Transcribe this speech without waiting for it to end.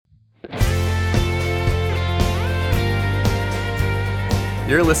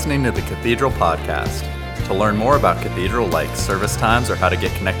You're listening to the Cathedral Podcast. To learn more about Cathedral, like service times or how to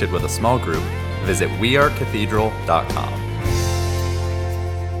get connected with a small group, visit wearecathedral.com.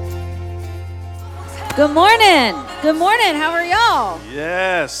 Good morning. Good morning. How are y'all?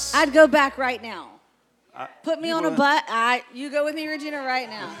 Yes. I'd go back right now. Put me on a butt. You go with me, Regina, right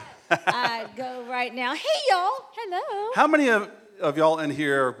now. I'd go right now. Hey, y'all. Hello. How many of y'all in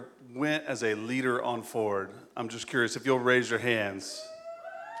here went as a leader on Ford? I'm just curious if you'll raise your hands.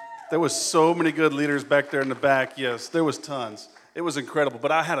 There was so many good leaders back there in the back. Yes, there was tons. It was incredible.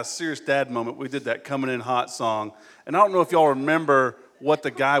 But I had a serious dad moment. We did that Coming In Hot song. And I don't know if y'all remember what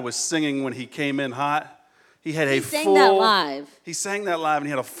the guy was singing when he came in hot. He sang that live. He sang that live, and he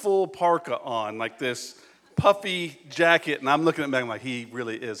had a full parka on, like this puffy jacket. And I'm looking at him like, he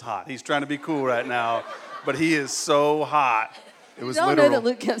really is hot. He's trying to be cool right now, but he is so hot. It was literal. Know that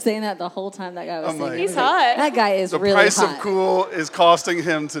Luke kept saying that the whole time that guy was singing. He's hot. That guy is really hot. The price of cool is costing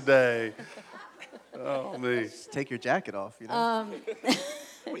him today. Oh, me. Just take your jacket off, you know?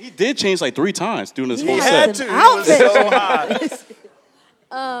 Well, he did change like 3 times during this whole He set. had to. He was so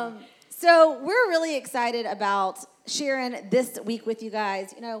hot. So we're really excited about sharing this week with you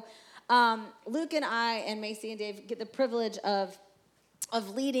guys. You know, Luke and I and Macy and Dave get the privilege of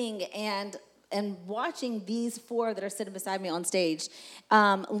leading and watching these 4 that are sitting beside me on stage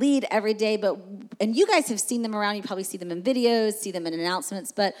lead every day. And you guys have seen them around. You probably see them in videos, see them in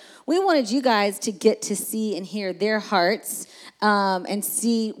announcements. But we wanted you guys to get to see and hear their hearts and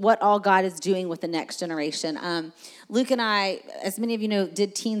see what all God is doing with the next generation. Luke and I, as many of you know,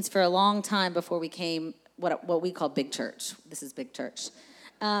 did teens for a long time before we came what we call Big Church. This is Big Church.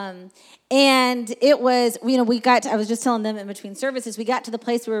 And it was, you know, I was just telling them in between services, we got to the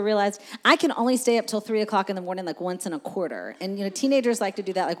place where we realized I can only stay up till 3 o'clock in the morning, like once in a quarter. And, you know, teenagers like to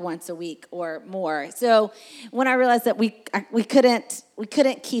do that like once a week or more. So when I realized that we couldn't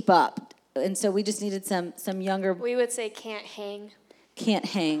keep up. And so we just needed some younger. We would say can't hang. Can't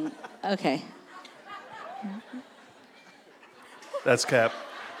hang. Okay. That's Cap.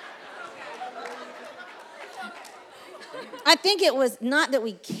 I think it was not that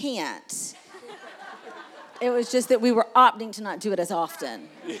we can't. It was just that we were opting to not do it as often.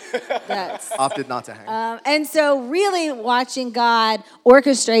 Opted not to hang. And so really watching God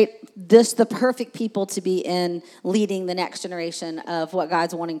orchestrate the perfect people to be in leading the next generation of what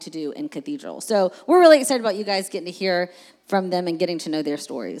God's wanting to do in Cathedral. So we're really excited about you guys getting to hear from them and getting to know their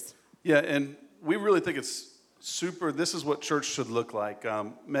stories. Yeah, and we really think it's super. This is what church should look like.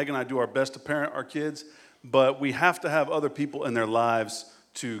 Meg and I do our best to parent our kids, but we have to have other people in their lives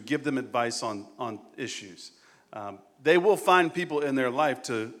to give them advice on issues. They will find people in their life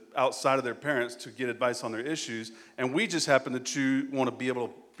outside of their parents to get advice on their issues, and we just happen to want to be able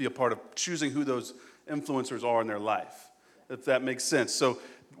to be a part of choosing who those influencers are in their life, if that makes sense. So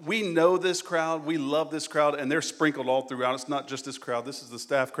we know this crowd, we love this crowd, and they're sprinkled all throughout. It's not just this crowd, this is the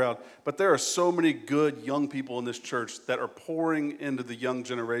staff crowd, but there are so many good young people in this church that are pouring into the young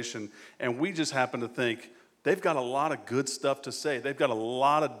generation, and we just happen to think they've got a lot of good stuff to say. They've got a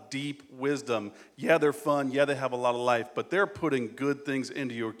lot of deep wisdom. Yeah, they're fun. Yeah, they have a lot of life, but they're putting good things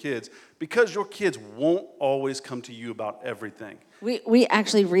into your kids because your kids won't always come to you about everything. We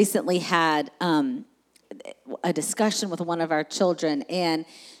actually recently had a discussion with one of our children, and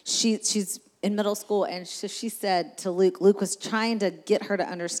she's in middle school, and so she said to Luke was trying to get her to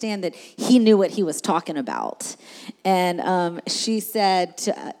understand that he knew what he was talking about. And she said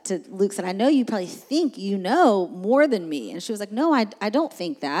to Luke, I know you probably think you know more than me. And she was like, no, I don't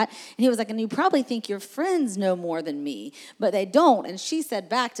think that. And he was like, and you probably think your friends know more than me, but they don't. And she said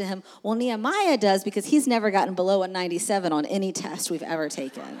back to him, well, Nehemiah does because he's never gotten below a 97 on any test we've ever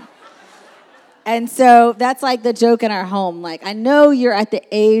taken. And so that's like the joke in our home. Like, I know you're at the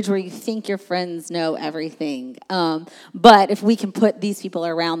age where you think your friends know everything. But if we can put these people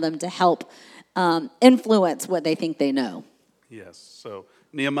around them to help influence what they think they know. Yes. So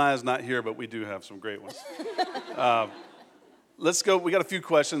Nehemiah's not here, but we do have some great ones. Let's go. We got a few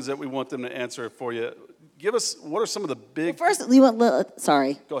questions that we want them to answer for you. Give us, what are some of the big... Well, first, you want,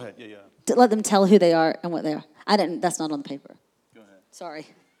 sorry. Go ahead. Yeah. To let them tell who they are and what they are. That's not on the paper. Go ahead. Sorry.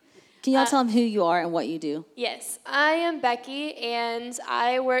 Can y'all tell them who you are and what you do? Yes, I am Becky, and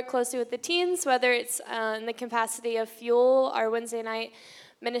I work closely with the teens, whether it's in the capacity of Fuel, our Wednesday night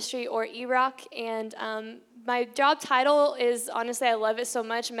ministry, or E-Rock. And my job title is, honestly, I love it so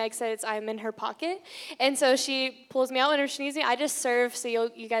much. Meg says I'm in her pocket. And so she pulls me out whenever she needs me. I just serve, so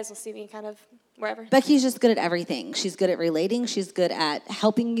you guys will see me kind of wherever. Becky's just good at everything. She's good at relating. She's good at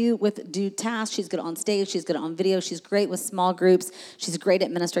helping you do tasks. She's good on stage. She's good on video. She's great with small groups. She's great at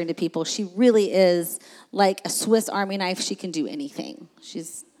ministering to people. She really is like a Swiss Army knife. She can do anything.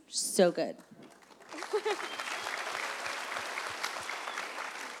 She's so good.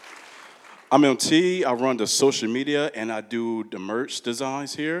 I'm MT. I run the social media, and I do the merch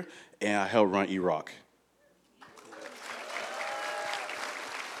designs here, and I help run E-Rock.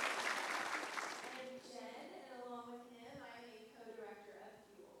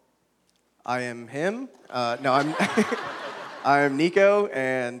 I am him. No, I'm I am Nico,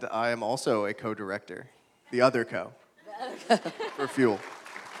 and I am also a co-director. The other co. For Fuel.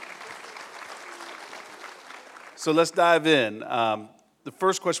 So let's dive in. The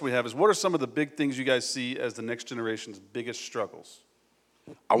first question we have is, what are some of the big things you guys see as the next generation's biggest struggles?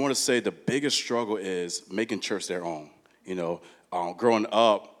 I want to say the biggest struggle is making church their own. You know, growing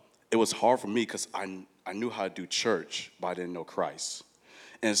up, it was hard for me because I knew how to do church, but I didn't know Christ.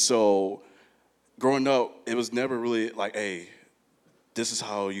 And so growing up, it was never really like, hey, this is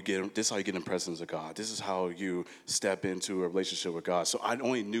how you get in the presence of God. This is how you step into a relationship with God. So I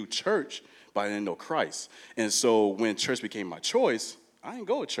only knew church, but I didn't know Christ. And so when church became my choice, I didn't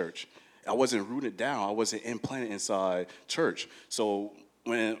go to church. I wasn't rooted down. I wasn't implanted inside church. So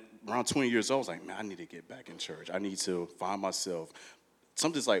when around 20 years old, I was like, man, I need to get back in church. I need to find myself.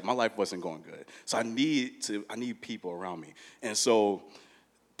 Something's like my life wasn't going good. So I need people around me. And so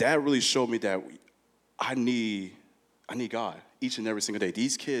that really showed me that I need God each and every single day.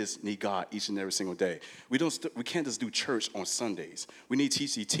 These kids need God each and every single day. We can't just do church on Sundays. We need to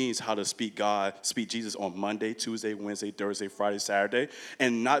teach these teens how to speak Jesus on Monday, Tuesday, Wednesday, Thursday, Friday, Saturday,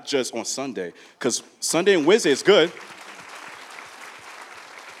 and not just on Sunday. Because Sunday and Wednesday is good.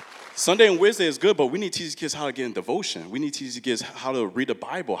 Sunday and Wednesday is good, but we need to teach these kids how to get in devotion. We need to teach these kids how to read the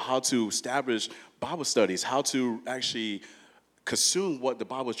Bible, how to establish Bible studies, how to actually consume what the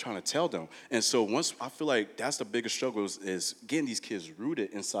Bible is trying to tell them. And so I feel like that's the biggest struggle is getting these kids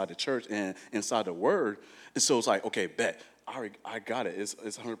rooted inside the church and inside the Word. And so it's like, okay, bet. I got it. It's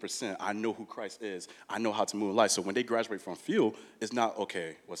 100%. I know who Christ is. I know how to move in life. So when they graduate from Fuel, it's not,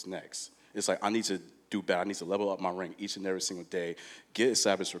 okay, what's next? It's like, I need to do better. I need to level up my rank each and every single day, get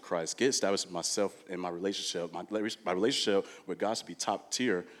established with Christ, get established with myself and my relationship. My relationship with God should be top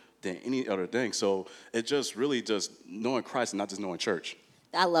tier than any other thing. So it just really just knowing Christ and not just knowing church.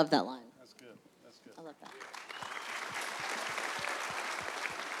 I love that line. That's good. I love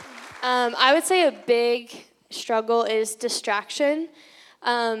that. I would say a big struggle is distraction.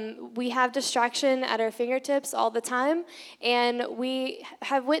 We have distraction at our fingertips all the time, and we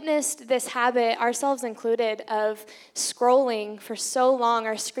have witnessed this habit, ourselves included, of scrolling for so long,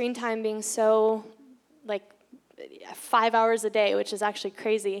 our screen time being so, 5 hours a day, which is actually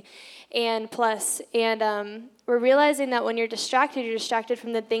crazy, and we're realizing that when you're distracted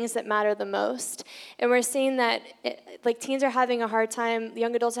from the things that matter the most. And we're seeing that teens are having a hard time,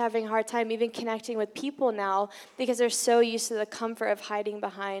 young adults are having a hard time even connecting with people now because they're so used to the comfort of hiding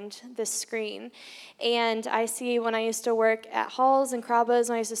behind the screen. And I see when I used to work at halls and Krabas,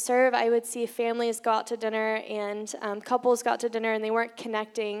 when I used to serve, I would see families go out to dinner and couples got to dinner and they weren't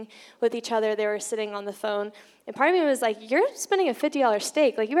connecting with each other. They were sitting on the phone. And part of me was like, you're spending a $50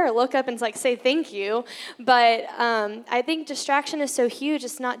 steak. You better look up and say thank you. But I think distraction is so huge.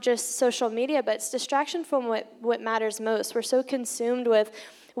 It's not just social media, but it's distraction from what matters most. We're so consumed with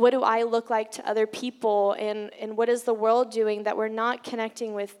what do I look like to other people and what is the world doing that we're not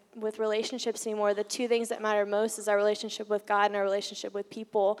connecting with relationships anymore. The two things that matter most is our relationship with God and our relationship with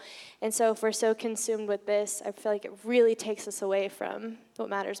people. And so if we're so consumed with this, I feel like it really takes us away from what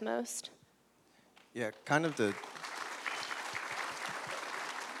matters most. Yeah, kind of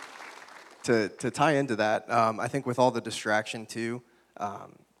to tie into that, I think with all the distraction too,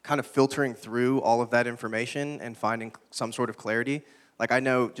 kind of filtering through all of that information and finding some sort of clarity. I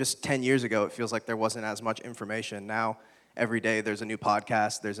know just 10 years ago, it feels like there wasn't as much information. Now, every day there's a new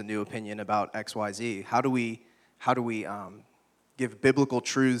podcast, there's a new opinion about XYZ. How do we give biblical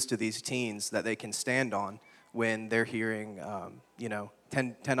truths to these teens that they can stand on when they're hearing,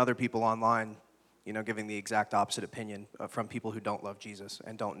 10 other people online, giving the exact opposite opinion from people who don't love Jesus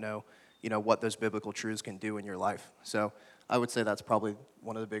and don't know, what those biblical truths can do in your life. So I would say that's probably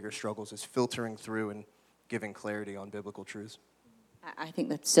one of the bigger struggles is filtering through and giving clarity on biblical truths. I think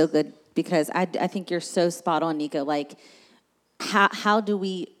that's so good because I think you're so spot on, Nico. How do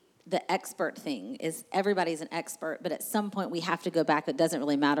we, the expert thing is everybody's an expert, but at some point we have to go back. It doesn't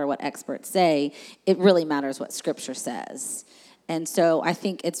really matter what experts say. It really matters what Scripture says. And so I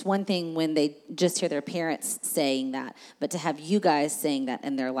think it's one thing when they just hear their parents saying that, but to have you guys saying that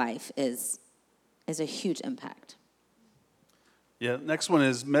in their life is is a huge impact. Yeah, next one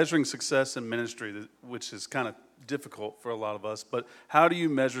is measuring success in ministry, which is kind of difficult for a lot of us. But how do you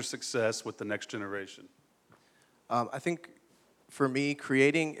measure success with the next generation? I think for me,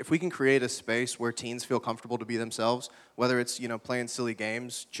 if we can create a space where teens feel comfortable to be themselves, whether it's, playing silly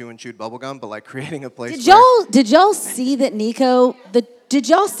games, chewing chewed bubblegum, but like creating a place Did y'all see that Nico, did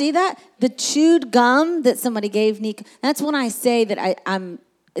y'all see that? The chewed gum that somebody gave Nico, that's when I say that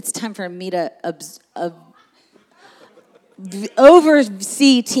it's time for me to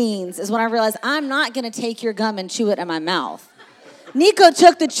oversee teens, is when I realize I'm not going to take your gum and chew it in my mouth. Nico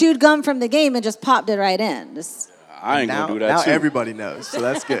took the chewed gum from the game and just popped it right in. I ain't going to do that now too. Everybody knows, so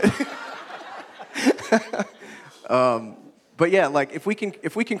that's good. But yeah, like if we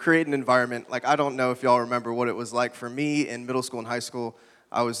can create an environment, like I don't know if y'all remember what it was like for me in middle school and high school.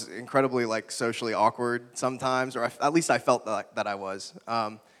 I was incredibly like socially awkward sometimes, or at least I felt that I was.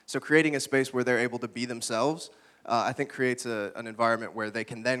 So creating a space where they're able to be themselves, I think creates an environment where they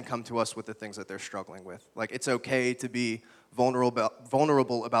can then come to us with the things that they're struggling with. Like it's okay to be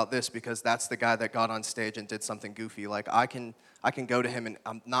vulnerable about this because that's the guy that got on stage and did something goofy. Like I can go to him and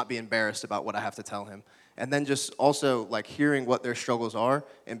not be embarrassed about what I have to tell him. And then just also like hearing what their struggles are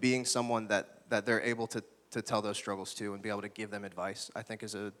and being someone that they're able to tell those struggles to and be able to give them advice, I think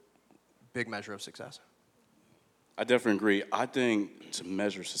is a big measure of success. I definitely agree. I think to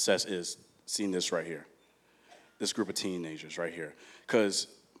measure success is seeing this right here. This group of teenagers right here. Because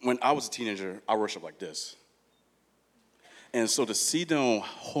when I was a teenager, I worshiped like this. And so to see them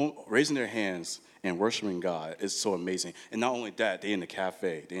raising their hands and worshiping God is so amazing. And not only that, they in the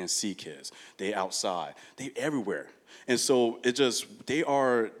cafe, they in C-Kids, they outside, they everywhere. And so they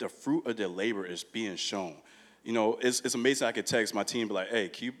are, the fruit of their labor is being shown. It's amazing. I could text my team, be like, hey,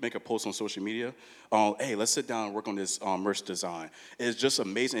 can you make a post on social media? Hey, let's sit down and work on this merch design. It's just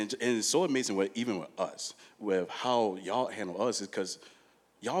amazing. And it's so amazing even with us, with how y'all handle us, is because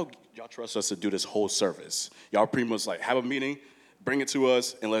y'all trust us to do this whole service. Y'all pretty much like have a meeting, bring it to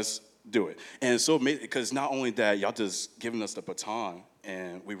us, and let's do it. And it's so amazing because not only that, y'all just giving us the baton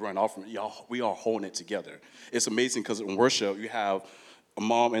and we run off from it. Y'all, we are holding it together. It's amazing because in worship, you have a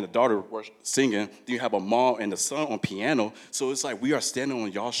mom and a daughter singing, then you have a mom and a son on piano. So it's like we are standing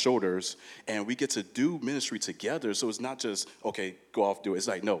on y'all's shoulders and we get to do ministry together. So it's not just, okay, go off, do it. It's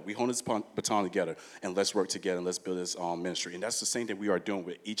like, no, we hold this baton together and let's work together and let's build this ministry. And that's the same thing we are doing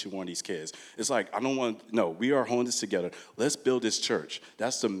with each and one of these kids. It's like, we are holding this together. Let's build this church.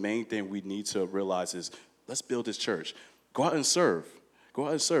 That's the main thing we need to realize is let's build this church. Go out and serve. Go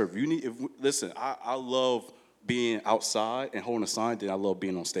out and serve. Listen, I love being outside and holding a sign, then I love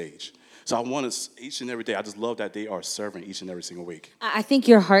being on stage. So I want to, each and every day, I just love that they are serving each and every single week. I think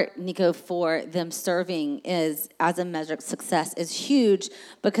your heart, Nico, for them serving is, as a measure of success, is huge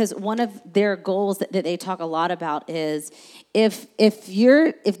because one of their goals that they talk a lot about is if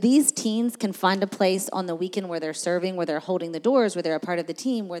these teens can find a place on the weekend where they're serving, where they're holding the doors, where they're a part of the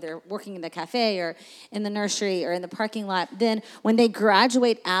team, where they're working in the cafe or in the nursery or in the parking lot, then when they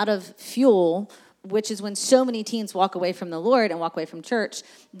graduate out of Fuel, which is when so many teens walk away from the Lord and walk away from church,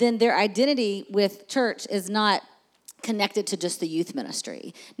 then their identity with church is not connected to just the youth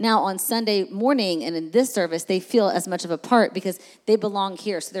ministry. Now on Sunday morning and in this service, they feel as much of a part because they belong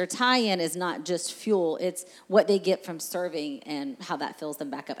here. So their tie-in is not just Fuel, it's what they get from serving and how that fills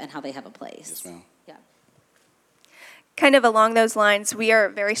them back up and how they have a place. Yes, ma'am. Yeah. Kind of along those lines, we are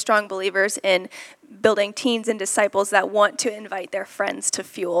very strong believers in building teens and disciples that want to invite their friends to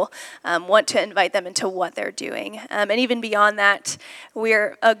Fuel, want to invite them into what they're doing. And even beyond that,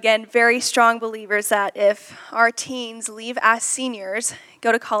 we're, again, very strong believers that if our teens leave as seniors,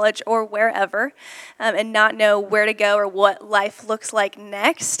 go to college or wherever, and not know where to go or what life looks like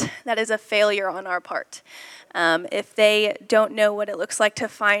next, that is a failure on our part. If they don't know what it looks like to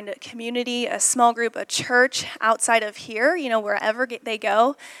find a community, a small group, a church outside of here, wherever they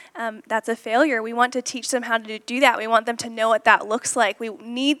go, that's a failure. We want to teach them how to do that. We want them to know what that looks like. We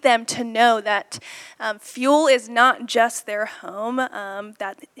need them to know that Fuel is not just their home,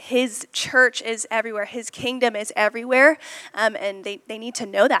 that his church is everywhere, his kingdom is everywhere, and they need to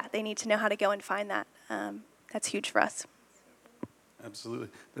know that. They need to know how to go and find that. That's huge for us. Absolutely.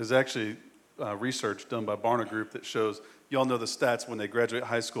 There's actually research done by Barna Group that shows, y'all know the stats when they graduate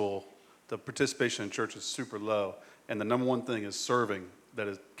high school, the participation in church is super low. And the number one thing is serving that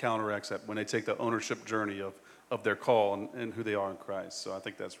counteracts that when they take the ownership journey of their call and who they are in Christ. So I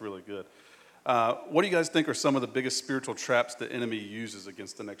think that's really good. What do you guys think are some of the biggest spiritual traps the enemy uses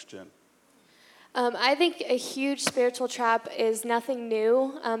against the next gen? I think a huge spiritual trap is nothing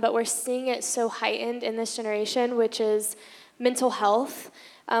new, but we're seeing it so heightened in this generation, which is mental health.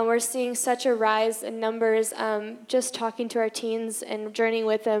 We're seeing such a rise in numbers. Just talking to our teens and journeying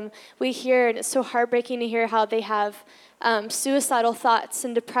with them, we hear, and it's so heartbreaking to hear how they have suicidal thoughts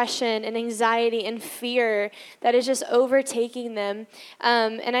and depression and anxiety and fear that is just overtaking them.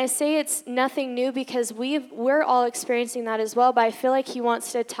 And I say it's nothing new because we're all experiencing that as well, but I feel like he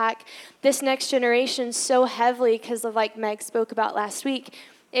wants to attack this next generation so heavily because of, like Meg spoke about last week,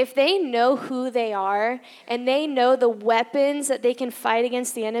 if they know who they are and they know the weapons that they can fight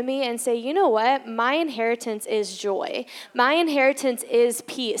against the enemy and say, you know what, my inheritance is joy. My inheritance is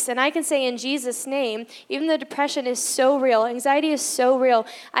peace. And I can say in Jesus' name, even though depression is so real, anxiety is so real,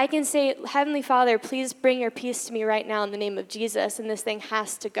 I can say, Heavenly Father, please bring your peace to me right now in the name of Jesus, and this thing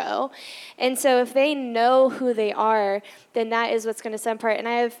has to go. And so if they know who they are, then that is what's going to set them apart. And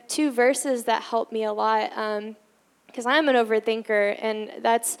I have 2 verses that help me a lot. Because I'm an overthinker, and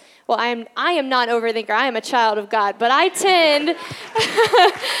I am not an overthinker. I am a child of God, but I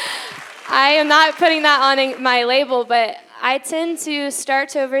am not putting that on my label, but I tend to start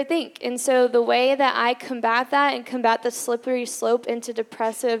to overthink. And so the way that I combat that and combat the slippery slope into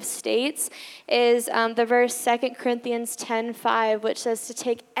depressive states is the verse 2 Corinthians 10:5, which says to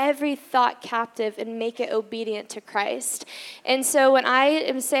take every thought captive and make it obedient to Christ. And so when I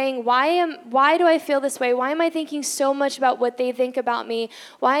am saying, why do I feel this way? Why am I thinking so much about what they think about me?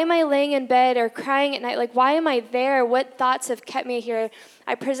 Why am I laying in bed or crying at night? Like, why am I there? What thoughts have kept me here?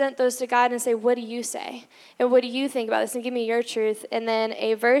 I present those to God and say, what do you say? And what do you think about this? And give me your truth. And then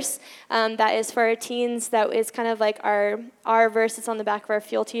a verse that is for our teens that is kind of like our verse that's on the back of our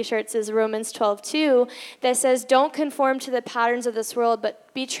Fuel t-shirts is Romans 12:2 that says, don't conform to the patterns of this world, but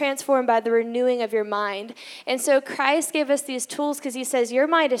be transformed by the renewing of your mind. And so Christ gave us these tools because he says, your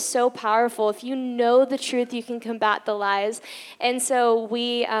mind is so powerful. If you know the truth, you can combat the lies. And so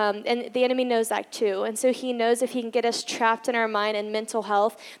and the enemy knows that too. And so he knows if he can get us trapped in our mind and mental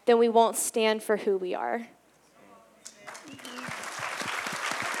health, then we won't stand for who we are.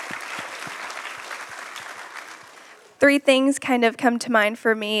 3 things kind of come to mind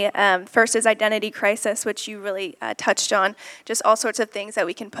for me. First is identity crisis, which you really touched on. Just all sorts of things that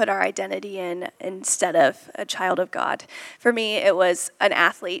we can put our identity in instead of a child of God. For me, it was an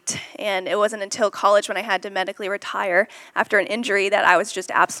athlete, and it wasn't until college when I had to medically retire after an injury that I was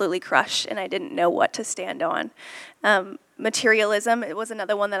just absolutely crushed, and I didn't know what to stand on. Materialism, it was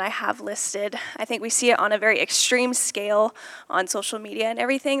another one that I have listed. I think we see it on a very extreme scale on social media and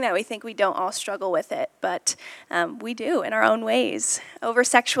everything, that we think we don't all struggle with it, but we do in our own ways.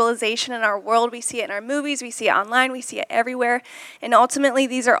 Over-sexualization in our world, we see it in our movies, we see it online, we see it everywhere, and ultimately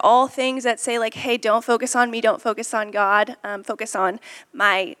these are all things that say like, hey, don't focus on me, don't focus on God, focus on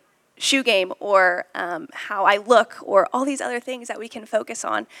my shoe game or how I look or all these other things that we can focus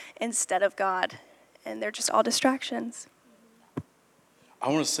on instead of God, and they're just all distractions. I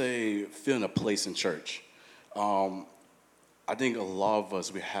want to say feeling a place in church. I think a lot of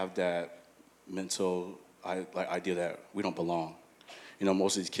us, we have that mental idea that we don't belong. You know,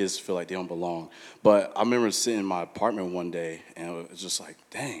 most of these kids feel like they don't belong. But I remember sitting in my apartment one day, and it was just like,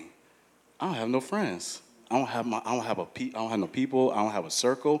 dang, I don't have no friends. I don't have no people. I don't have a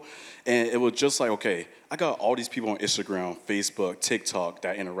circle. And it was just like, okay, I got all these people on Instagram, Facebook, TikTok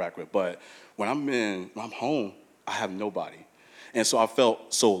that I interact with. But when I'm home, I have nobody. And so I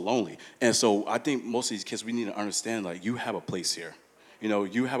felt so lonely. And so I think most of these kids, we need to understand, like, you have a place here. You know,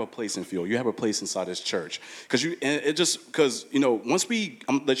 you have a place in Fuel. You have a place inside this church. Because, you know, I'm going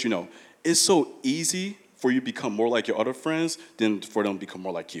to let you know, it's so easy for you to become more like your other friends than for them to become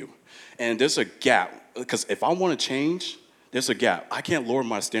more like you. And there's a gap. Because if I want to change, there's a gap. I can't lower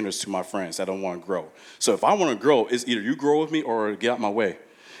my standards to my friends that don't want to grow. So if I want to grow, it's either you grow with me or get out my way.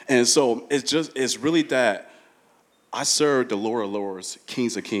 And so it's really that I serve the Lord of Lords,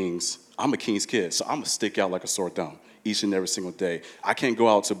 Kings of Kings. I'm a king's kid, so I'm going to stick out like a sore thumb each and every single day. I can't go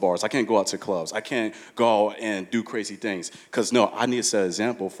out to bars. I can't go out to clubs. I can't go out and do crazy things. Because, no, I need to set an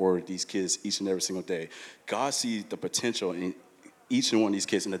example for these kids each and every single day. God sees the potential in each and one of these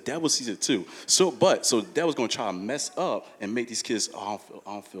kids, and the devil sees it too. So the devil's going to try to mess up and make these kids, I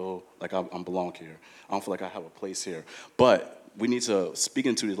don't feel like I belong here. I don't feel like I have a place here. But we need to speak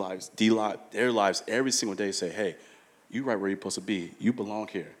into their lives every single day and say, hey, you're right where you're supposed to be. You belong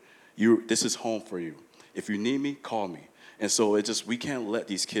here. This is home for you. If you need me, call me. And so we can't let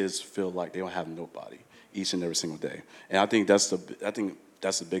these kids feel like they don't have nobody each and every single day. And I think that's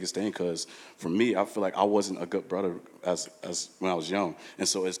the biggest thing, because for me, I feel like I wasn't a good brother as when I was young. And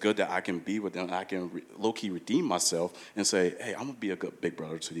so it's good that I can be with them. I can low-key redeem myself and say, hey, I'm going to be a good big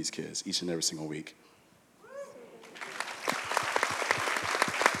brother to these kids each and every single week.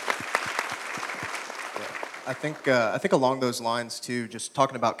 I think along those lines too, just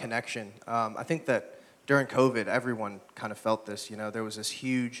talking about connection. I think that during COVID, everyone kind of felt this. There was this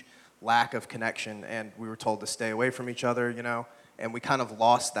huge lack of connection, and we were told to stay away from each other. And we kind of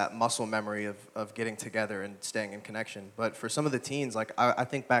lost that muscle memory of getting together and staying in connection. But for some of the teens, like I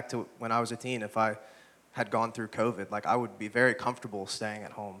think back to when I was a teen, if I had gone through COVID, like I would be very comfortable staying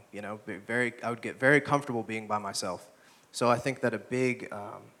at home. I would get very comfortable being by myself. So I think that a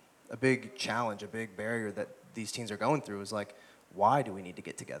big challenge, a big barrier that these teens are going through is like, why do we need to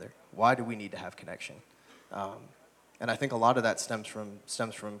get together? Why do we need to have connection? And I think a lot of that stems from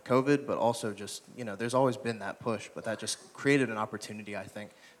COVID, but also just, there's always been that push, but that just created an opportunity, I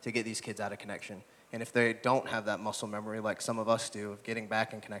think, to get these kids out of connection. And if they don't have that muscle memory like some of us do of getting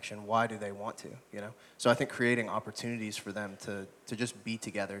back in connection, why do they want to, So I think creating opportunities for them to just be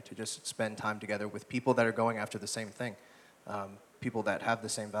together, to just spend time together with people that are going after the same thing, people that have the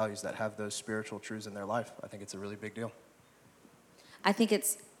same values, that have those spiritual truths in their life, I think it's a really big deal. I think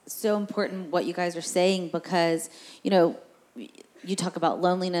it's so important what you guys are saying because, you talk about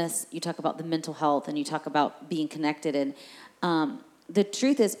loneliness, you talk about the mental health, and you talk about being connected. And the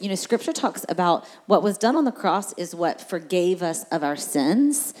truth is, Scripture talks about what was done on the cross is what forgave us of our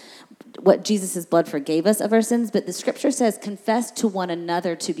sins, what Jesus' blood forgave us of our sins. But the Scripture says, confess to one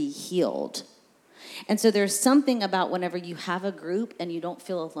another to be healed. And so there's something about whenever you have a group and you don't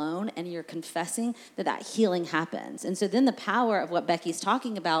feel alone and you're confessing that healing happens. And so then the power of what Becky's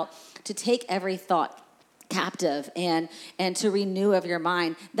talking about, to take every thought captive and to renew of your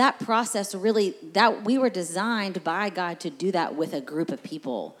mind, that process really, that we were designed by God to do that with a group of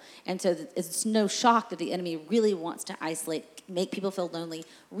people. And so it's no shock that the enemy really wants to isolate, make people feel lonely,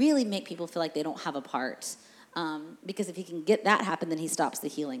 really make people feel like they don't have a part. Because if he can get that happen, then he stops the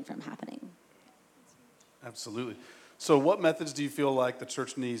healing from happening. Absolutely. So what methods do you feel like the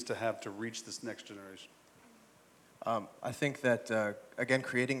church needs to have to reach this next generation? I think that, again,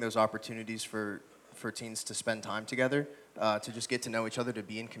 creating those opportunities for teens to spend time together, to just get to know each other, to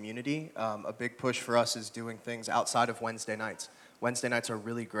be in community. A big push for us is doing things outside of Wednesday nights. Wednesday nights are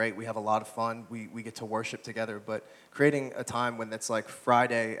really great. We have a lot of fun. We get to worship together. But creating a time when it's like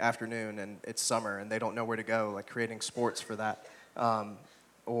Friday afternoon and it's summer and they don't know where to go, like creating sports for that.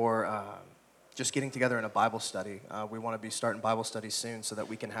 Or just getting together in a Bible study. We want to be starting Bible studies soon so that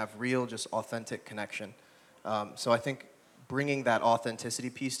we can have real, just authentic connection. So I think bringing that authenticity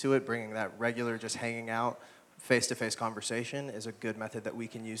piece to it, bringing that regular just hanging out, face-to-face conversation is a good method that we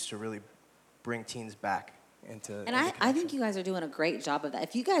can use to really bring teens back into I think you guys are doing a great job of that.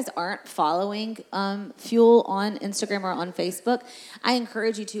 If you guys aren't following Fuel on Instagram or on Facebook, I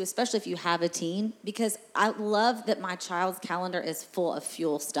encourage you to, especially if you have a teen, because I love that my child's calendar is full of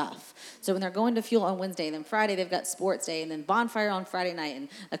Fuel stuff. So when they're going to Fuel on Wednesday, and then Friday they've got sports day, and then bonfire on Friday night, and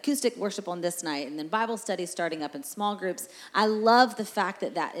acoustic worship on this night, and then Bible study starting up in small groups. I love the fact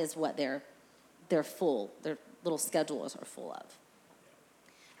that that is what their little schedules are full of.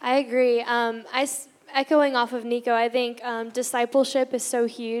 I agree. Echoing off of Nico, I think discipleship is so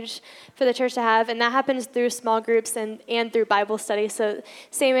huge for the church to have, and that happens through small groups and through Bible study. So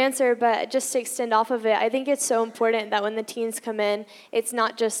same answer, but just to extend off of it, I think it's so important that when the teens come in, it's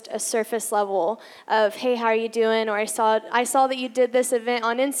not just a surface level of, hey, how are you doing? Or I saw that you did this event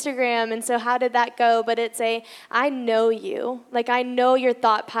on Instagram, and so how did that go? But it's I know you. Like, I know your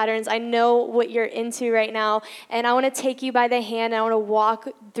thought patterns. I know what you're into right now, and I want to take you by the hand, and I want to walk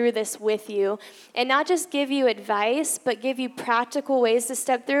through this with you. And not just give you advice, but give you practical ways to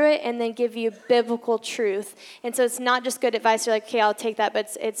step through it, and then give you biblical truth. And so it's not just good advice. You're like, okay, I'll take that,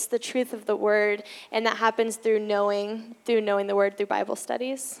 but it's the truth of the word, and that happens through knowing the word through Bible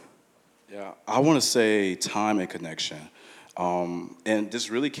studies. Yeah, I want to say time and connection. And this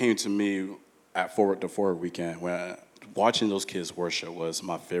really came to me at the Forward weekend, when watching those kids worship was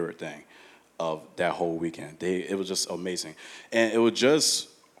my favorite thing of that whole weekend. It was just amazing. And it was just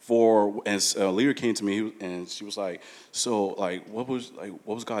as a leader came to me and she was like, so like what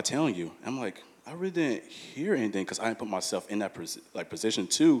was God telling you? And I'm like, I really didn't hear anything, because I didn't put myself in that position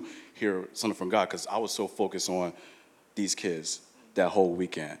to hear something from God, because I was so focused on these kids that whole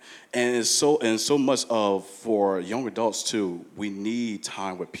weekend. And so much for young adults too, we need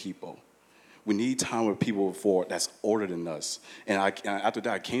time with people. We need time with people that's older than us. And after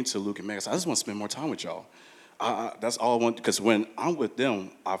that, I came to Luke and Meg. I said, I just want to spend more time with y'all. That's all I want, because when I'm with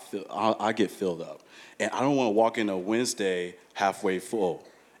them, I get filled up. And I don't want to walk in a Wednesday halfway full,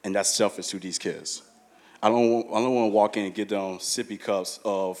 and that's selfish to these kids. I don't want to walk in and get them sippy cups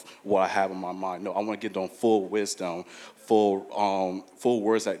of what I have in my mind. No, I want to get them full wisdom, full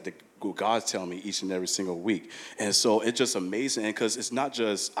words that what God's telling me each and every single week. And so it's just amazing, because it's not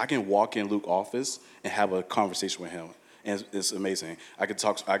just, I can walk in Luke's office and have a conversation with him. And it's amazing. I could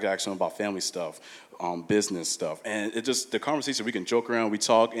ask him about family stuff, business stuff. And it just, the conversation, we can joke around, we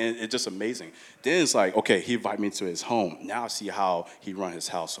talk, and it's just amazing. Then it's like, okay, he invited me to his home. Now I see how he run his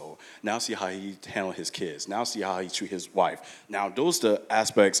household. Now I see how he handle his kids. Now I see how he treat his wife. Now those are the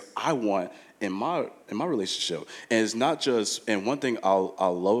aspects I want in my relationship. And it's not just, and one thing I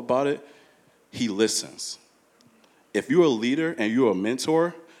love about it, he listens. If you're a leader and you're a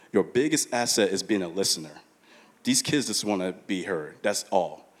mentor, your biggest asset is being a listener. These kids just want to be heard. That's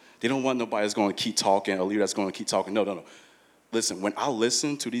all. They don't want nobody that's going to keep talking, a leader that's going to keep talking. No. Listen, when I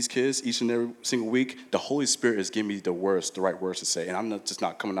listen to these kids each and every single week, the Holy Spirit is giving me the right words to say, and I'm just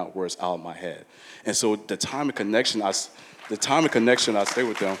not coming out words out of my head. And so the time of connection I stay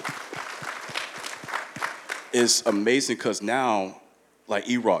with them is amazing, because now, like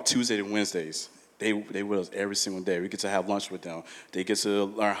E-Rock, Tuesday and Wednesdays, They with us every single day. We get to have lunch with them. They get to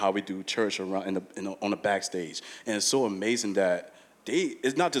learn how we do church around on the backstage. And it's so amazing that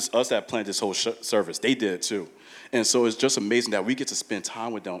it's not just us that planned this whole service. They did it too. And so it's just amazing that we get to spend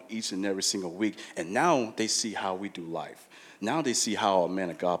time with them each and every single week. And now they see how we do life. Now they see how a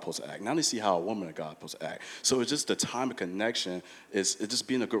man of God is supposed to act. Now they see how a woman of God is supposed to act. So it's just the time of connection. It's just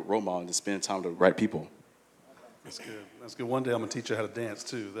being a good role model and to spend time with the right people. That's good. That's good. One day I'm going to teach you how to dance,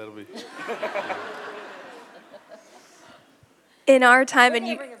 too. That'll be... In our time in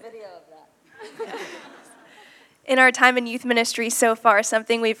Bring a video of that. in our time in youth ministry so far,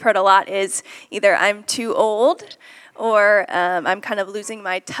 something we've heard a lot is either I'm too old, or I'm kind of losing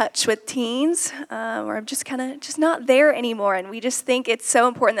my touch with teens, or I'm just kind of just not there anymore. And we just think it's so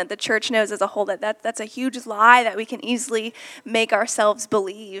important that the church knows as a whole that's a huge lie that we can easily make ourselves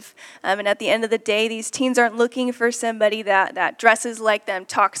believe. And at the end of the day, these teens aren't looking for somebody that dresses like them,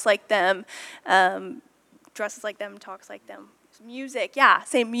 talks like them, dresses like them, talks like them. Music, yeah,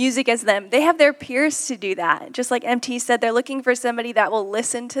 same music as them. They have their peers to do that. Just like MT said, they're looking for somebody that will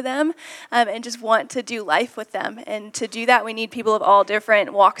listen to them and just want to do life with them. And to do that, we need people of all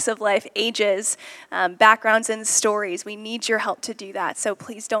different walks of life, ages, backgrounds, and stories. We need your help to do that. So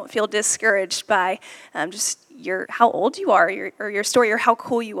please don't feel discouraged by just how old you are, or your story, or how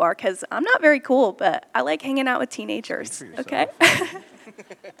cool you are, because I'm not very cool, but I like hanging out with teenagers, okay?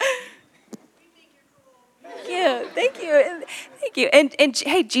 Thank you. And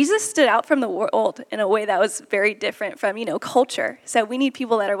hey, Jesus stood out from the world in a way that was very different from, culture. So we need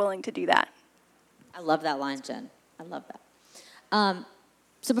people that are willing to do that. I love that line, Jen. I love that.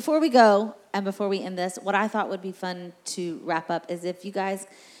 So before we go and before we end this, what I thought would be fun to wrap up is if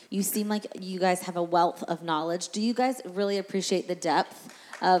you seem like you guys have a wealth of knowledge. Do you guys really appreciate the depth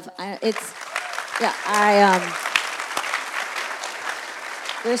of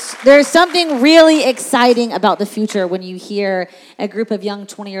There's something really exciting about the future when you hear a group of young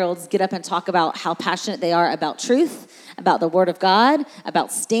 20-year-olds get up and talk about how passionate they are about truth, about the Word of God,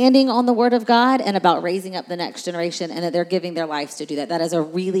 about standing on the Word of God, and about raising up the next generation, and that they're giving their lives to do that. That is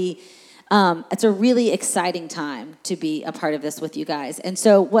it's a really exciting time to be a part of this with you guys. And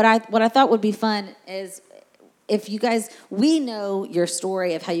so what I thought would be fun is, if you guys, we know your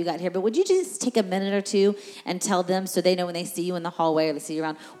story of how you got here, but would you just take a minute or two and tell them, so they know when they see you in the hallway or they see you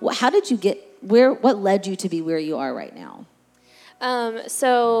around, how did you what led you to be where you are right now?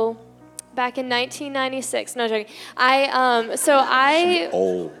 So back in 1996, no joking, I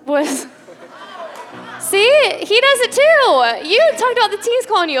was, see, he does it too. You talked about the teens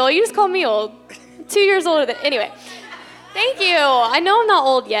calling you old, you just called me old. 2 years older than, anyway. Thank you. I know I'm not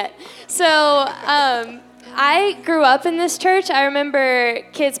old yet. So, I grew up in this church. I remember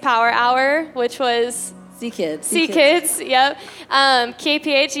Kids Power Hour, which was... C Kids, yep.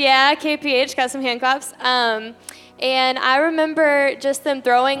 KPH, got some hand claps. And I remember just them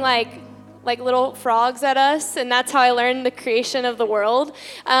throwing like little frogs at us, and that's how I learned the creation of the world.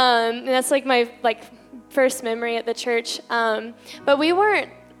 And that's my first memory at the church. But we weren't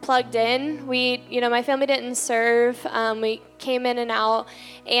plugged in. My family didn't serve. We came in and out.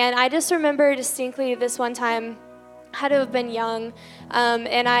 And I just remember distinctly this one time, I had to have been young.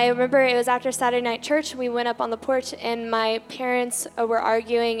 And I remember it was after Saturday night church. We went up on the porch, and my parents were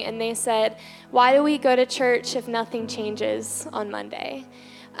arguing, and they said, "Why do we go to church if nothing changes on Monday?"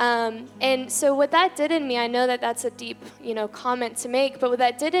 And so what that did in me, I know that that's a deep, comment to make, but what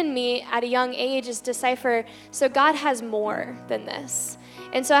that did in me at a young age is decipher, so God has more than this.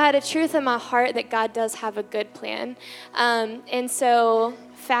 And so I had a truth in my heart that God does have a good plan. And so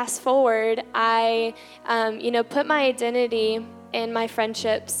fast forward, I, put my identity in my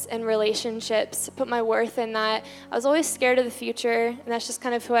friendships and relationships, put my worth in that. I was always scared of the future, and that's just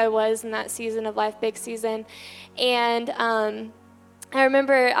kind of who I was in that season of life, big season. And I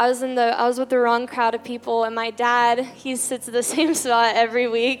remember I was with the wrong crowd of people, and my dad, he sits at the same spot every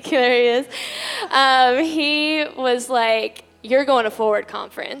week. There he is. He was like, "You're going to Forward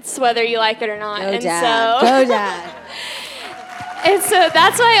Conference, whether you like it or not." Go, Dad. Go, Dad. And so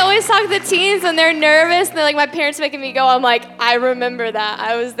that's why I always talk to the teens when they're nervous and they're like, my parents making me go. I'm like, I remember that.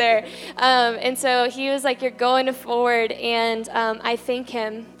 I was there. And so he was like, "You're going to Forward." And I thank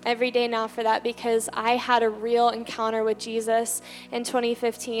him every day now for that, because I had a real encounter with Jesus in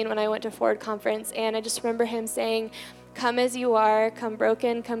 2015 when I went to Forward Conference. And I just remember him saying, "Come as you are, come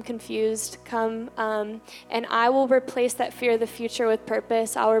broken, come confused, come, and I will replace that fear of the future with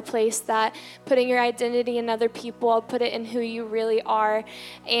purpose. I'll replace that putting your identity in other people. I'll put it in who you really are."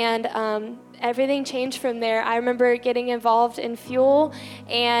 And everything changed from there. I remember getting involved in Fuel,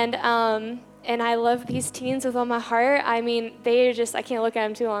 and I love these teens with all my heart. I mean, they're just, I can't look at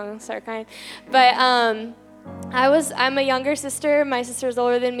them too long, I'll start crying. But I'm a younger sister. My sister's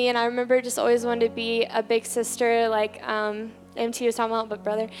older than me, and I remember just always wanted to be a big sister, like MT was talking about, but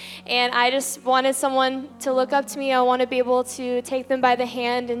brother. And I just wanted someone to look up to me. I want to be able to take them by the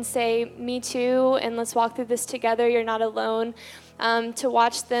hand and say, "Me too, and let's walk through this together. You're not alone." To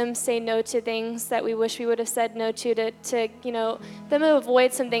watch them say no to things that we wish we would have said no to them to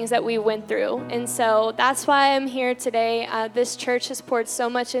avoid some things that we went through. And so that's why I'm here today. This church has poured so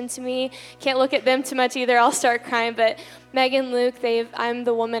much into me. Can't look at them too much either. I'll start crying. But Meg and Luke, I'm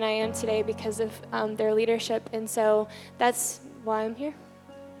the woman I am today because of their leadership. And so that's why I'm here.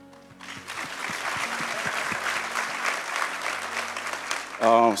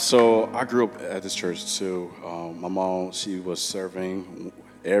 So I grew up at this church too. My mom, she was serving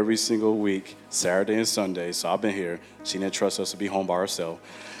every single week, Saturday and Sunday. So I've been here. She didn't trust us to be home by herself.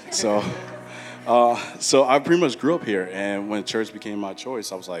 So I pretty much grew up here. And when church became my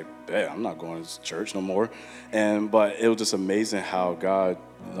choice, I was like, I'm not going to church no more. But it was just amazing how God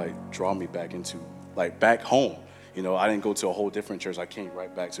draw me back into back home. You know, I didn't go to a whole different church. I came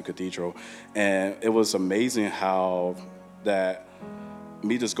right back to Cathedral. And it was amazing how that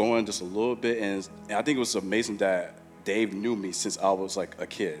me just going just a little bit, and I think it was amazing that Dave knew me since I was like a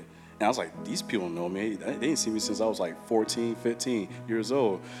kid. And I was like, these people know me. They didn't see me since I was like 14, 15 years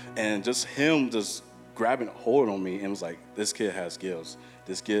old. And just him just grabbing a hold on me and was like, this kid has skills.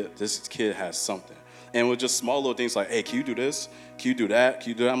 This kid has something. And with just small little things like, hey, can you do this? Can you do that? Can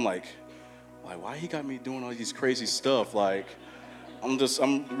you do that? I'm like, why he got me doing all these crazy stuff?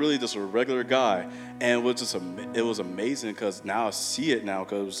 I'm really just a regular guy. And it was amazing because now I see it now,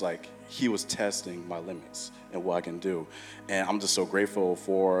 because it was like he was testing my limits and what I can do. And I'm just so grateful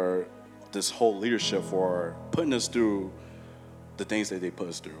for this whole leadership for putting us through the things that they put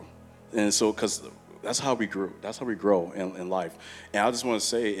us through. And so, because that's how we grew. That's how we grow in life. And I just want to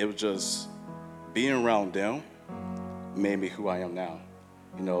say, it was just being around them made me who I am now.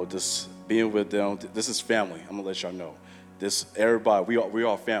 You know, just being with them, this is family. I'm going to let y'all know. This, everybody, we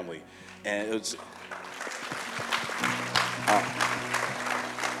all family. And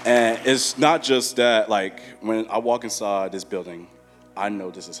it's not just that, when I walk inside this building, I know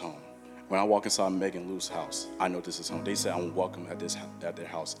this is home. When I walk inside Meg and Lou's house, I know this is home. They say I'm welcome at their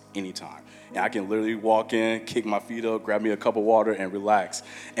house anytime. And I can literally walk in, kick my feet up, grab me a cup of water, and relax.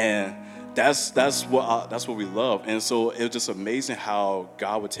 And that's what we love. And so it's just amazing how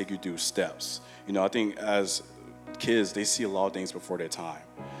God would take you through steps. You know, I think as kids, they see a lot of things before their time.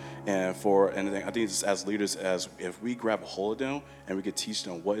 And I think just as leaders, as if we grab a hold of them and we could teach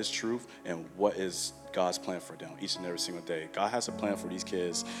them what is truth and what is God's plan for them each and every single day. God has a plan for these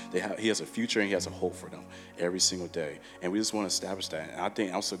kids. He has a future and he has a hope for them every single day. And we just want to establish that. And I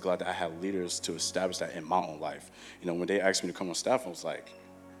think I'm so glad that I have leaders to establish that in my own life. You know, when they asked me to come on staff, I was like,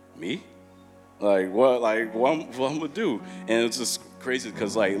 me? What I'm gonna do? And it's just crazy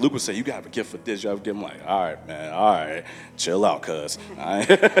because Luke would say, you have a gift for this, you have a gift. I'm like, all right, man, all right, chill out, cuz.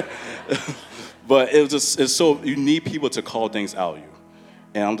 But it's so, you need people to call things out of you.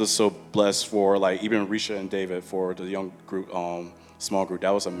 And I'm just so blessed for even Risha and David for the young group, small group.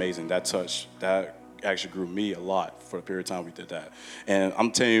 That was amazing. That actually grew me a lot for the period of time we did that. And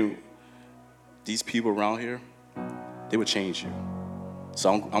I'm telling you, these people around here, they would change you.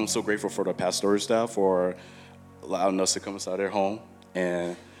 So I'm so grateful for the pastoral staff for allowing us to come inside their home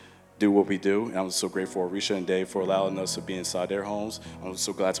and do what we do. And I'm so grateful for Risha and Dave for allowing us to be inside their homes. I'm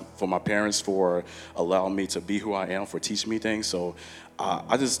so glad for my parents for allowing me to be who I am, for teaching me things. So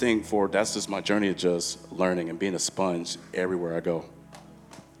I just think that's just my journey of just learning and being a sponge everywhere I go.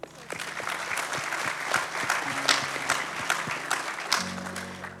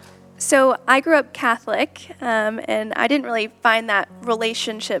 So I grew up Catholic, and I didn't really find that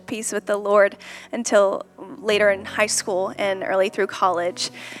relationship piece with the Lord until later in high school and early through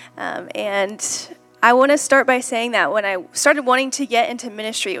college. And I want to start by saying that when I started wanting to get into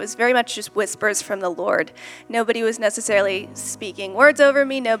ministry, it was very much just whispers from the Lord. Nobody was necessarily speaking words over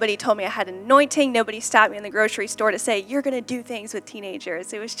me. Nobody told me I had an anointing. Nobody stopped me in the grocery store to say, you're going to do things with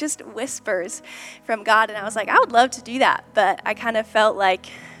teenagers. It was just whispers from God. And I was like, I would love to do that. But I kind of felt like,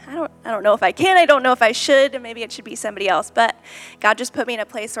 I don't know if I can. I don't know if I should. Maybe it should be somebody else. But God just put me in a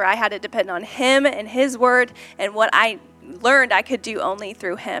place where I had to depend on Him and His word, and what I learned I could do only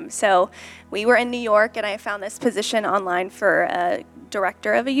through Him. So we were in New York, and I found this position online for a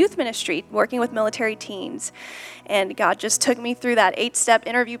director of a youth ministry working with military teens. And God just took me through that 8-step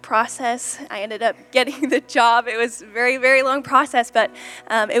interview process. I ended up getting the job. It was a very, very long process, but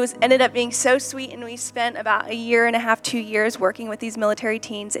it ended up being so sweet. And we spent about 1.5 years, 2 years working with these military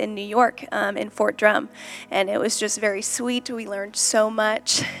teens in New York, in Fort Drum. And it was just very sweet. We learned so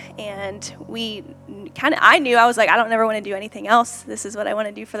much. And I knew, I was like, I don't never want to do anything else. This is what I want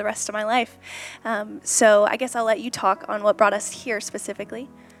to do for the rest of my life. So I guess I'll let you talk on what brought us here specifically.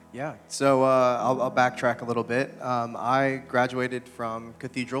 Yeah, so I'll backtrack a little bit. I graduated from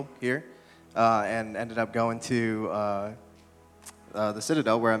Cathedral here and ended up going to the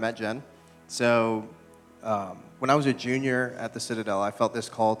Citadel where I met Jen. So when I was a junior at the Citadel, I felt this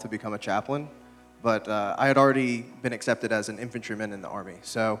call to become a chaplain, but I had already been accepted as an infantryman in the Army.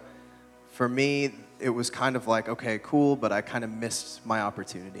 So for me, it was kind of like, okay, cool, but I kind of missed my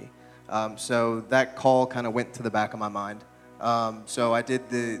opportunity. So that call kind of went to the back of my mind. So I did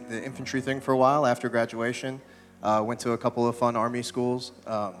the infantry thing for a while after graduation, went to a couple of fun Army schools,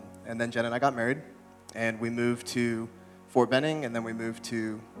 and then Jen and I got married, and we moved to Fort Benning, and then we moved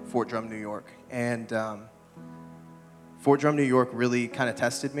to Fort Drum, New York. And Fort Drum, New York really kind of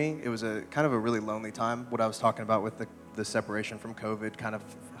tested me. It was a kind of a really lonely time, what I was talking about with the separation from COVID, kind of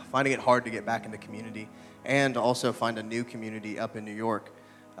finding it hard to get back into community, and also find a new community up in New York.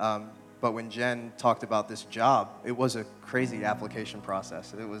 But when Jen talked about this job, it was a crazy application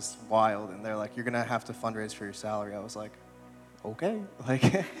process. It was wild, and they're like, you're gonna have to fundraise for your salary. I was like, okay, like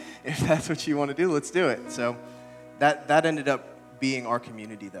if that's what you want to do, let's do it. So that ended up being our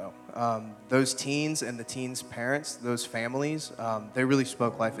community, though. Those teens and the teens' parents, those families, they really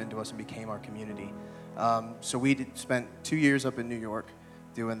spoke life into us and became our community. So we spent 2 years up in New York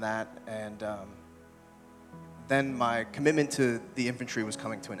doing that, and then my commitment to the infantry was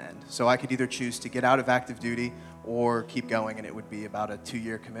coming to an end. So I could either choose to get out of active duty or keep going, and it would be about a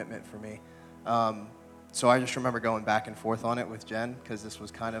 2-year commitment for me. So I just remember going back and forth on it with Jen, because this was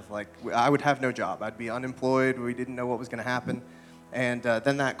kind of like, I would have no job. I'd be unemployed. We didn't know what was going to happen. And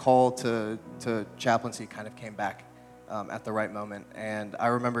then that call to chaplaincy kind of came back at the right moment. And I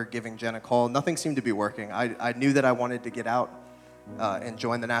remember giving Jen a call. Nothing seemed to be working. I knew that I wanted to get out and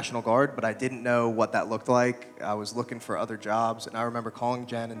join the National Guard, but I didn't know what that looked like. I was looking for other jobs, and I remember calling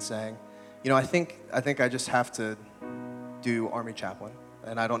Jen and saying, you know, I think I just have to do Army chaplain,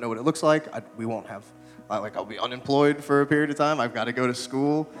 and I don't know what it looks like. We won't have, I'll be unemployed for a period of time. I've got to go to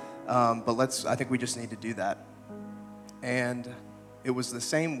school, but I think we just need to do that. And it was the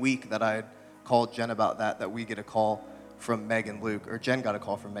same week that I had called Jen about that we get a call from Meg and Luke, or Jen got a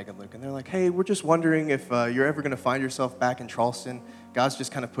call from Meg and Luke, and they're like, hey, we're just wondering if you're ever going to find yourself back in Charleston. God's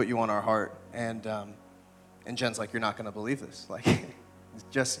just kind of put you on our heart. And Jen's like, you're not going to believe this. Like,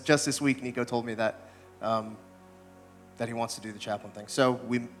 just this week, Nico told me that he wants to do the chaplain thing. So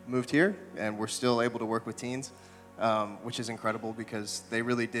we moved here, and we're still able to work with teens, which is incredible, because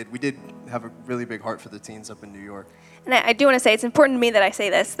we did have a really big heart for the teens up in New York. And I do want to say, it's important to me that I say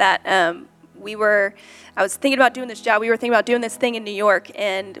this, that I was thinking about doing this job. We were thinking about doing this thing in New York,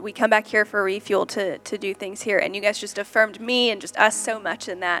 and we come back here for refuel to do things here. And you guys just affirmed me and just us so much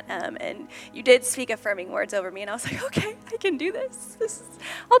in that. And you did speak affirming words over me, and I was like, okay, I can do this.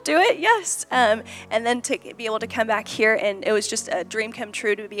 I'll do it, yes. And then to be able to come back here, and it was just a dream come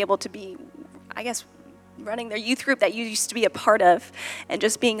true to be able to be, I guess, running their youth group that you used to be a part of, and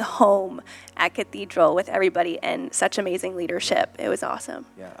just being home at Cathedral with everybody and such amazing leadership. It was awesome.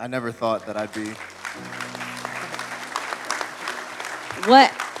 Yeah, I never thought that I'd be...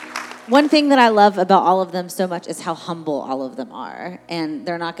 One thing that I love about all of them so much is how humble all of them are, and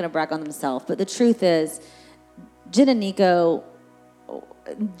they're not going to brag on themselves, but the truth is, Jen and Nico,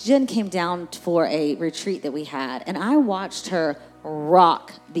 Jen came down for a retreat that we had, and I watched her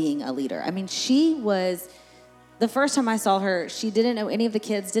rock being a leader. I mean, she was the first time I saw her, she didn't know any of the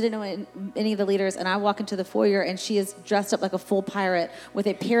kids, didn't know any of the leaders, and I walk into the foyer, and she is dressed up like a full pirate with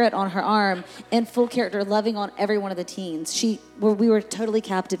a parrot on her arm in full character, loving on every one of the teens. We were totally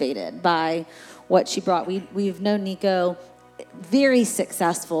captivated by what she brought. We've known Nico, very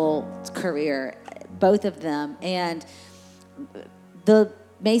successful career, both of them, and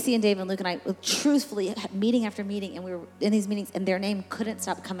Macy and Dave and Luke and I, truthfully, meeting after meeting, and we were in these meetings, and their name couldn't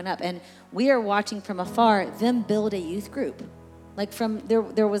stop coming up. And we are watching from afar them build a youth group. Like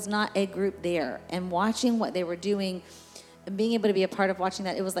there was not a group there. And watching what they were doing and being able to be a part of watching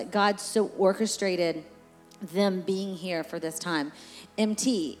that, it was like God so orchestrated them being here for this time.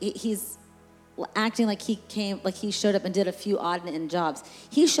 MT, he's acting like he showed up and did a few odd and end jobs.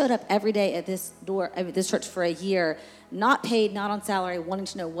 He showed up every day at this church for a year, not paid, not on salary, wanting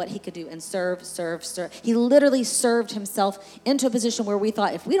to know what he could do and serve. He literally served himself into a position where we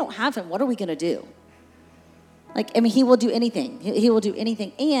thought, if we don't have him, what are we going to do? He will do anything. He will do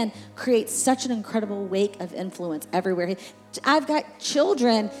anything and create such an incredible wake of influence everywhere. I've got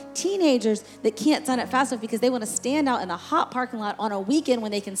children, teenagers that can't sign up fast enough because they want to stand out in the hot parking lot on a weekend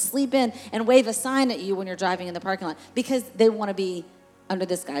when they can sleep in and wave a sign at you when you're driving in the parking lot because they want to be under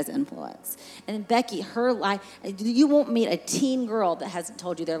this guy's influence. And Becky, her life, you won't meet a teen girl that hasn't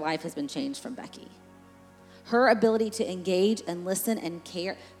told you their life has been changed from Becky. Her ability to engage and listen and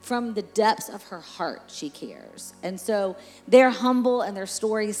care from the depths of her heart, she cares. And so they're humble and their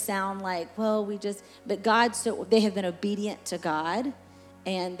stories sound like, but they have been obedient to God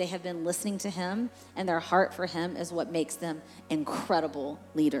and they have been listening to him, and their heart for him is what makes them incredible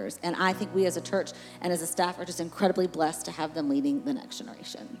leaders. And I think we as a church and as a staff are just incredibly blessed to have them leading the next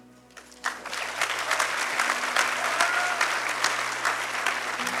generation.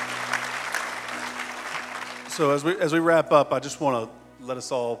 So as we wrap up, I just want to let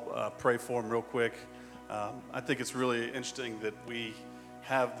us all pray for him real quick. I think it's really interesting that we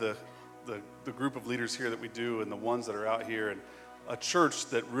have the group of leaders here that we do and the ones that are out here, and a church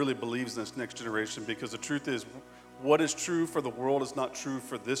that really believes in this next generation, because the truth is what is true for the world is not true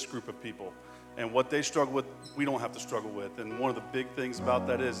for this group of people. And what they struggle with, we don't have to struggle with. And one of the big things about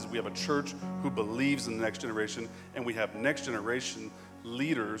that is we have a church who believes in the next generation, and we have next generation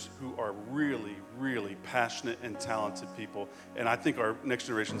leaders who are really, really passionate and talented people. And I think our next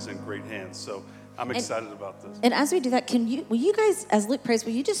generation is in great hands. So I'm excited about this. And as we do that, will you guys, as Luke prays,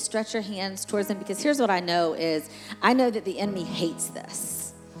 will you just stretch your hands towards them? Because here's what I know that the enemy hates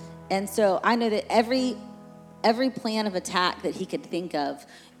this. And so I know that every plan of attack that he could think of,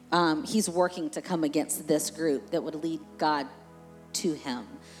 he's working to come against this group that would lead God to him.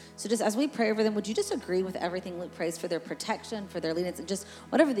 So just as we pray over them, would you just agree with everything Luke prays for their protection, for their leaders, and just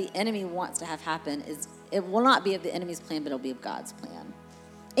whatever the enemy wants to have happen, it will not be of the enemy's plan, but it'll be of God's plan.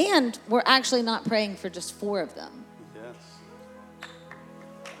 And we're actually not praying for just 4 of them. Yes.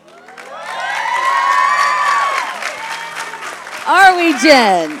 Are we,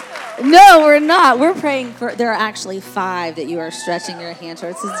 Jen? No, we're not. We're praying for, there are actually 5 that you are stretching your hand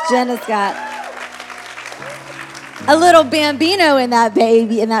towards. Because Jen has got a little bambino in that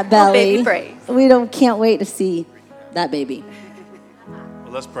baby, in that belly. Baby brave. We can't wait to see that baby.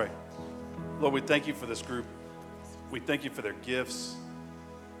 Well, let's pray. Lord, we thank you for this group. We thank you for their gifts.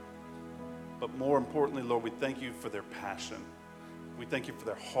 But more importantly, Lord, we thank you for their passion. We thank you for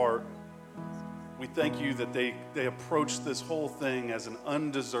their heart. We thank you that they approach this whole thing as an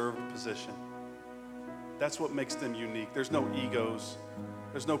undeserved position. That's what makes them unique. There's no egos.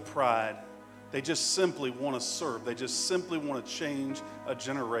 There's no pride. They just simply want to serve. They just simply want to change a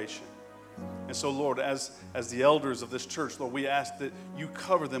generation. And so, Lord, as the elders of this church, Lord, we ask that you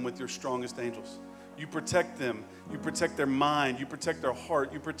cover them with your strongest angels. You protect them. You protect their mind. You protect their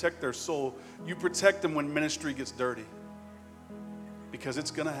heart. You protect their soul. You protect them when ministry gets dirty. Because it's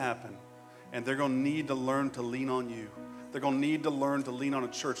going to happen. And they're going to need to learn to lean on you. They're going to need to learn to lean on a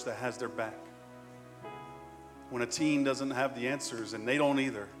church that has their back. When a teen doesn't have the answers, and they don't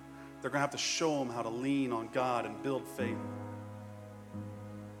either, they're going to have to show them how to lean on God and build faith.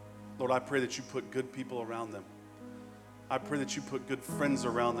 Lord, I pray that you put good people around them. I pray that you put good friends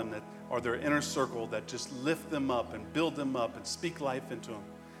around them that are their inner circle, that just lift them up and build them up and speak life into them.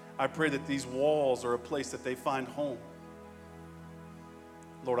 I pray that these walls are a place that they find home.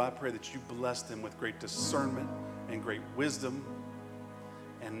 Lord, I pray that you bless them with great discernment and great wisdom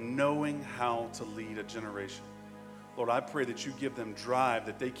and knowing how to lead a generation. Lord, I pray that you give them drive,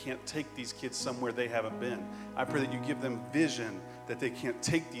 that they can't take these kids somewhere they haven't been. I pray that you give them vision, that they can't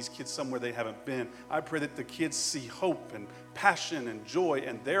take these kids somewhere they haven't been. I pray that the kids see hope and passion and joy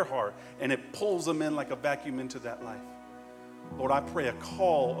in their heart, and it pulls them in like a vacuum into that life. Lord, I pray a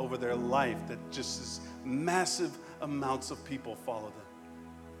call over their life that just is massive amounts of people follow them.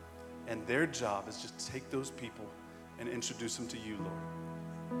 And their job is just to take those people and introduce them to you, Lord.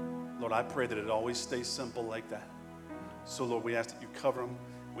 Lord, I pray that it always stays simple like that. So, Lord, we ask that you cover them,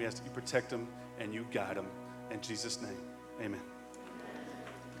 we ask that you protect them, and you guide them. In Jesus' name, amen.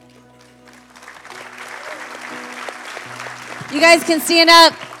 You guys can stand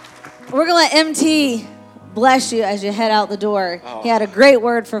up. We're going to let MT bless you as you head out the door. He had a great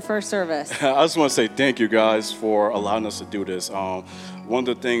word for first service. I just want to say thank you guys for allowing us to do this. One of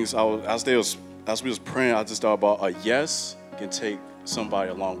the things as we was praying, I just thought about a yes can take somebody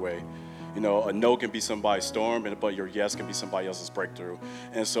a long way. You know, a no can be somebody's storm, but your yes can be somebody else's breakthrough.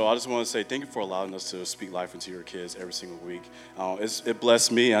 And so I just want to say thank you for allowing us to speak life into your kids every single week. It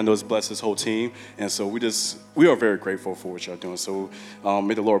blessed me. I know it's blessed this whole team. And so we are very grateful for what y'all doing. So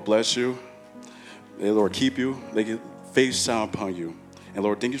may the Lord bless you. May the Lord keep you. May His face shine upon you. And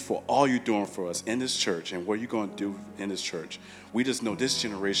Lord, thank you for all you're doing for us in this church and what you're going to do in this church. We just know this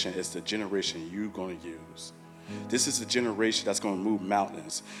generation is the generation you're going to use. This is the generation that's going to move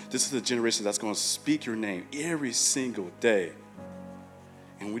mountains. This is the generation that's going to speak your name every single day.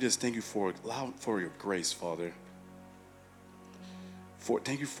 And we just thank you for your grace, Father.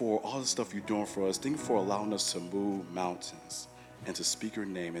 Thank you for all the stuff you're doing for us. Thank you for allowing us to move mountains and to speak your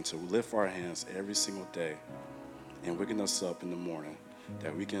name and to lift our hands every single day and waking us up in the morning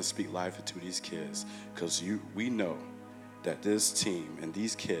that we can speak life into these kids, because we know that this team and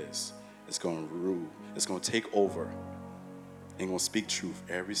these kids is going to rule, it's going to take over, and going to speak truth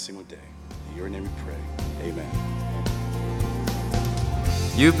every single day. In your name we pray. Amen.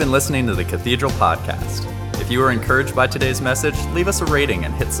 You've been listening to the Cathedral Podcast. If you were encouraged by today's message, leave us a rating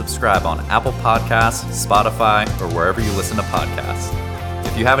and hit subscribe on Apple Podcasts, Spotify, or wherever you listen to podcasts.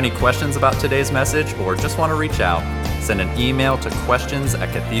 If you have any questions about today's message or just want to reach out, send an email to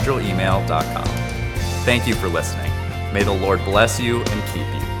questions@cathedralemail.com. Thank you for listening. May the Lord bless you and keep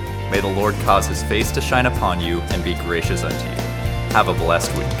you. May the Lord cause his face to shine upon you and be gracious unto you. Have a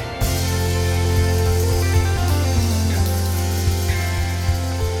blessed week.